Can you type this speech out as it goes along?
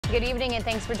Good evening and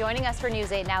thanks for joining us for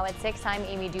News 8 Now at 6. I'm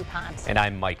Amy DuPont. And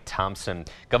I'm Mike Thompson.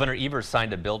 Governor Evers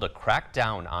signed a bill to crack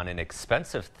down on an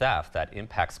expensive theft that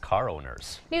impacts car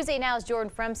owners. News 8 Now's Jordan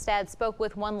Fremstad spoke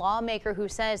with one lawmaker who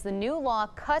says the new law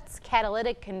cuts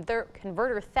catalytic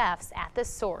converter thefts at the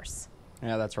source.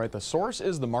 Yeah, that's right. The source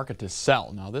is the market to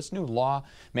sell. Now, this new law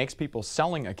makes people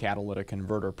selling a catalytic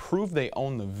converter prove they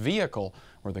own the vehicle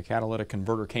where the catalytic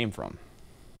converter came from.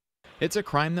 It's a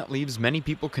crime that leaves many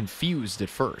people confused at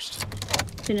first.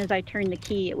 As soon as I turned the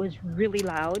key, it was really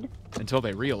loud. Until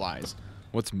they realize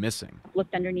what's missing.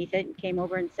 Looked underneath it and came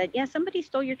over and said, yeah, somebody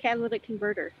stole your catalytic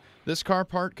converter. This car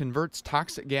part converts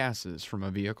toxic gases from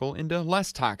a vehicle into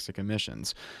less toxic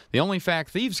emissions. The only fact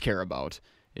thieves care about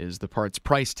is the part's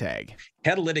price tag.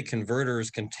 Catalytic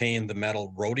converters contain the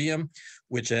metal rhodium,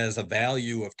 which has a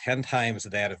value of 10 times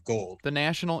that of gold. The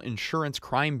National Insurance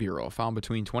Crime Bureau found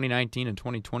between 2019 and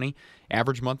 2020,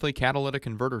 average monthly catalytic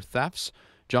converter thefts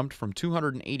jumped from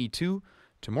 282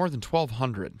 to more than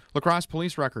 1,200. La-Crosse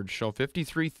police records show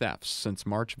 53 thefts since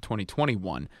March of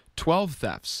 2021. 12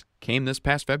 thefts came this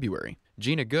past February.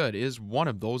 Gina Good is one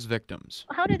of those victims.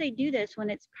 How do they do this when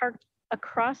it's parked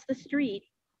across the street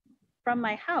from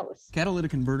my house? Catalytic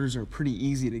converters are pretty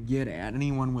easy to get at.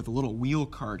 Anyone with a little wheel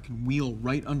card can wheel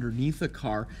right underneath the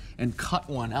car and cut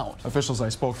one out. Officials I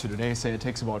spoke to today say it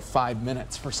takes about 5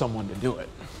 minutes for someone to do it.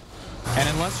 And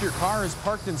unless your car is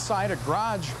parked inside a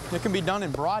garage, it can be done in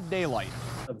broad daylight.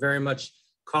 A very much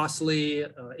costly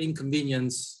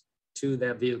inconvenience to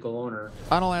that vehicle owner.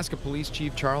 Onalaska Police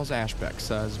Chief Charles Ashbeck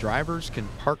says drivers can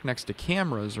park next to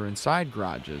cameras or inside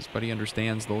garages, but he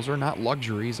understands those are not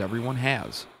luxuries everyone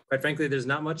has. Quite frankly, there's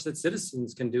not much that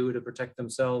citizens can do to protect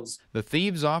themselves. The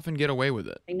thieves often get away with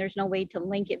it. And there's no way to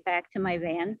link it back to my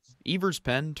van. Evers'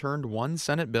 pen turned one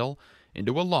Senate bill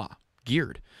into a law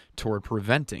geared toward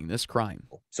preventing this crime.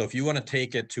 So if you want to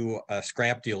take it to a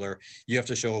scrap dealer, you have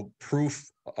to show proof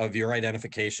of your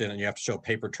identification and you have to show a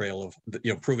paper trail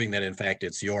of, proving that in fact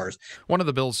it's yours. One of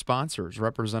the bill's sponsors,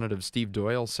 Representative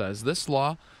Steve-Doyle, says this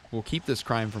law will keep this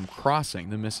crime from crossing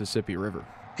the Mississippi River.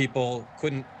 People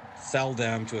couldn't sell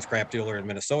them to a scrap dealer in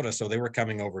Minnesota, so they were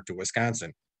coming over to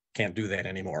Wisconsin. Can't do that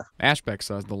anymore. Ashbeck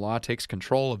says the law takes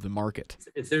control of the market.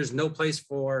 If there's no place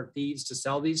for thieves to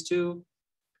sell these to,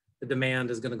 the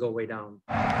demand is going to go way down.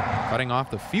 Cutting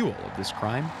off the fuel of this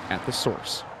crime at the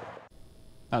source.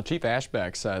 Now, Chief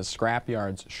Ashbeck says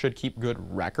scrapyards should keep good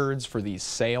records for these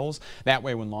sales. That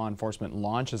way, when law enforcement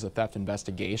launches a theft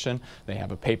investigation, they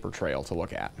have a paper trail to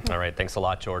look at. All right, thanks a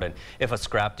lot, Jordan. If a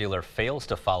scrap dealer fails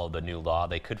to follow the new law,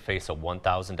 they could face a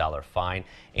 $1,000 fine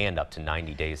and up to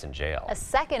 90 days in jail. A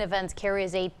second offense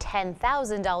carries a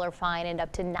 $10,000 fine and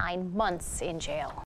up to 9 months in jail.